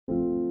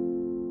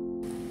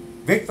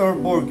Victor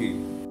Borghi,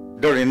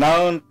 the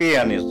renowned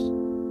pianist,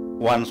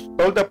 once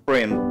told a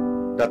friend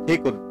that he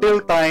could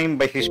tell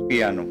time by his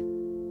piano.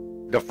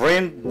 The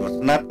friend was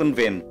not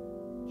convinced,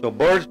 so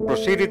Borges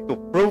proceeded to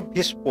prove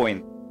his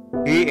point.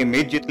 He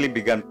immediately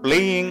began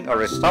playing a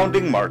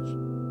resounding march,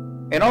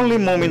 and only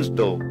moments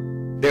though,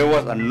 there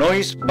was a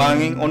noise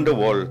banging on the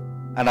wall,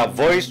 and a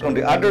voice on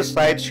the other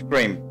side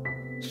screamed,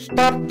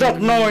 "Stop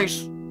that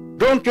noise!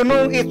 Don't you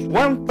know it's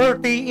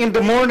 1:30 in the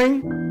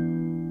morning?"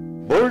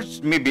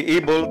 Birds may be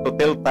able to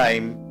tell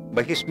time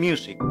by his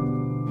music,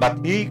 but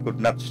he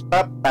could not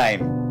stop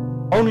time.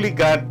 Only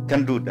God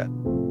can do that.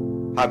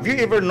 Have you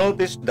ever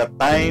noticed that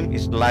time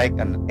is like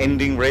an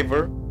ending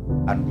river,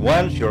 and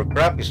once your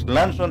craft is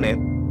launched on it,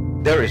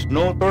 there is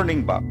no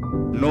turning back,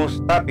 no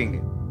stopping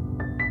it?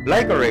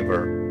 Like a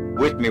river,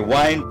 which may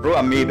wind through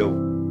a meadow,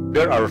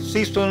 there are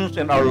seasons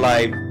in our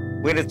lives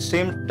when it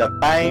seems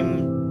that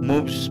time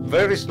moves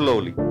very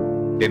slowly.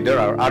 Then there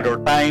are other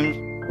times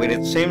when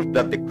it seems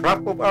that the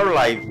craft of our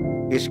lives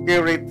is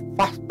carried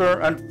faster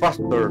and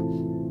faster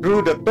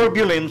through the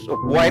turbulence of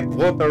white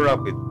water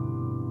rapids.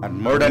 And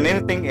more than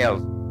anything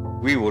else,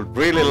 we would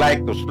really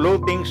like to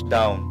slow things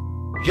down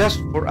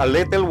just for a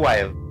little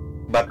while,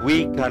 but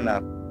we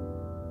cannot.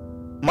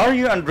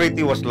 Mario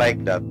Andretti was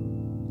like that.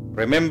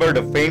 Remember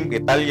the famed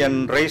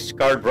Italian race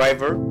car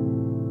driver?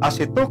 As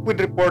he talked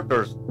with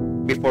reporters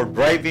before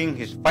driving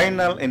his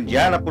final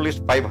Indianapolis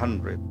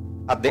 500,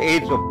 at the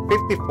age of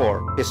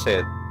 54, he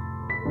said,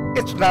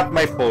 "It's not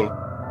my fault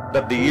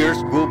that the years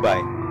go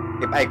by.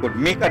 If I could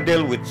make a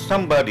deal with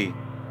somebody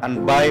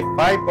and buy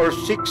 5 or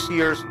 6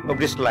 years of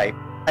this life,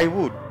 I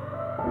would."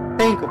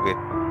 Think of it,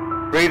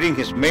 trading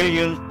his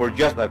millions for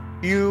just a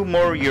few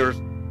more years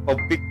of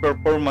peak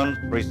performance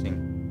racing.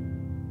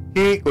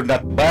 He could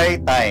not buy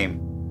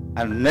time,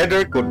 and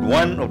neither could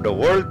one of the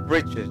world's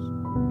richest,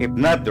 if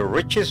not the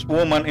richest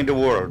woman in the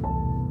world.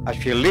 As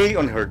she lay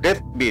on her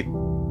deathbed,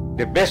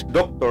 the best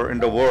doctor in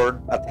the world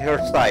at her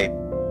side,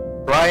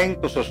 trying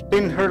to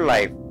sustain her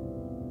life,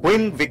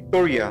 Queen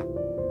Victoria,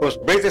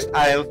 whose British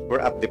Isles were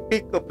at the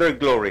peak of their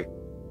glory,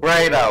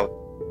 cried out,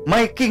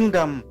 my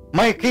kingdom,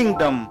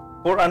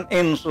 for an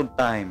inch of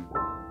time."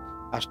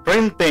 As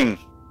strange things,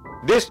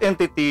 this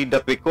entity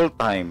that we call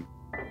time,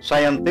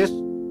 scientists,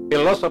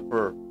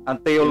 philosophers,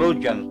 and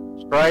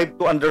theologians strive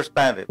to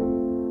understand it.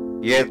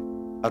 Yet,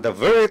 at the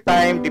very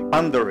time they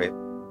ponder it,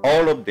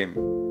 all of them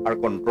are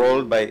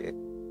controlled by it.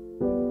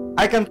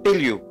 I can tell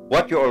you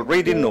what you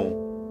already know,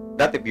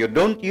 that if you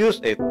don't use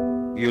it,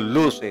 you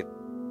lose it.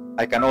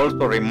 I can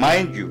also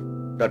remind you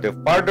that the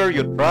farther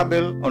you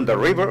travel on the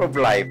river of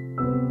life,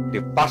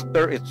 the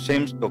faster it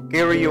seems to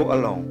carry you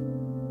along.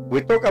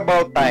 We talk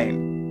about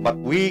time, but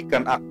we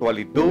can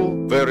actually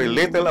do very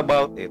little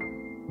about it.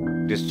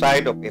 This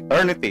side of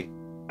eternity,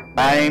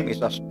 time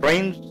is a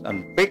strange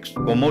and fixed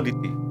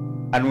commodity,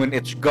 and when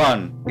it's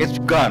gone, it's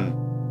gone.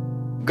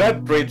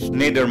 God trades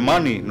neither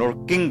money nor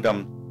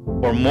kingdoms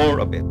for more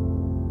of it.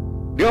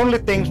 The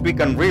only things we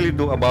can really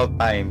do about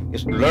time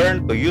is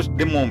learn to use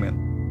the moment,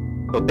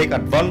 to take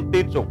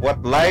advantage of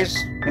what lies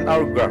in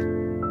our grasp.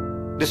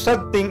 The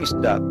sad thing is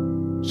that,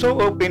 so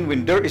often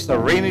when there is a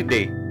rainy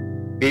day,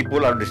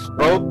 people are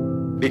distraught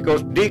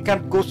because they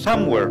can't go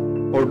somewhere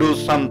or do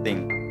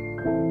something.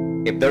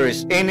 If there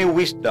is any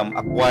wisdom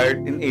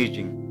acquired in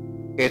aging,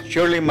 it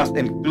surely must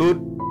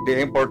include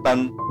the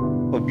importance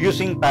of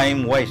using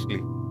time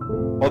wisely,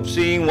 of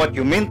seeing what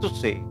you mean to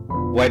say,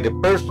 while the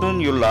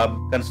person you love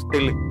can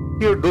still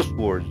hear those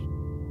words,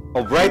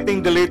 of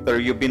writing the letter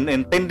you've been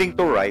intending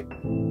to write,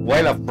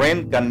 while a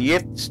friend can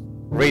yet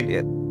read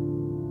it.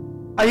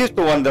 I used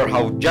to wonder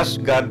how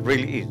just God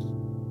really is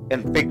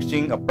in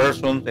fixing a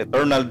person's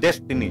eternal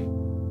destiny,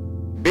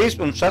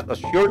 based on such a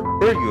short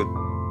period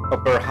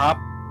of perhaps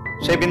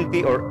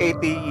 70 or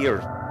 80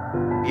 years.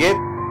 Yet,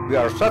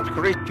 we are such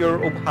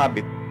creatures of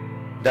habit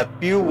that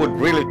few would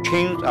really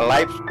change a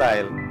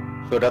lifestyle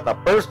so that a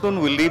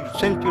person will live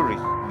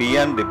centuries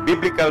beyond the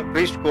biblical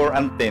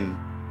 70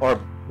 or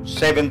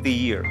 70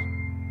 years.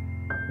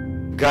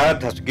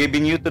 God has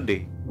given you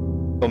today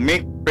to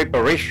make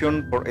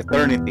preparation for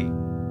eternity.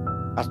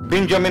 As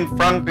Benjamin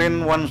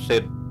Franklin once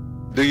said,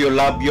 "Do you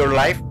love your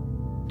life?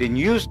 Then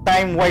use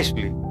time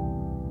wisely.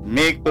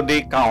 Make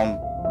today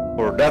count,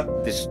 for that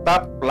the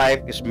stuff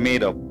life is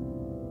made of."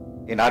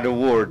 In other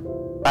words,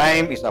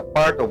 time is a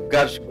part of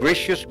God's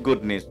gracious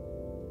goodness.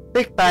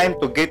 Take time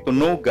to get to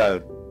know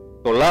God,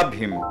 to love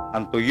Him,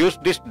 and to use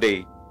this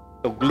day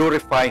to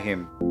glorify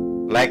Him.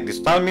 Like the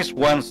psalmist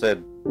once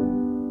said,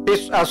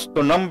 "Teach us to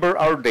number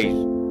our days,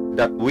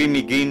 that we may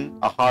gain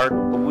a heart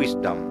of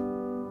wisdom."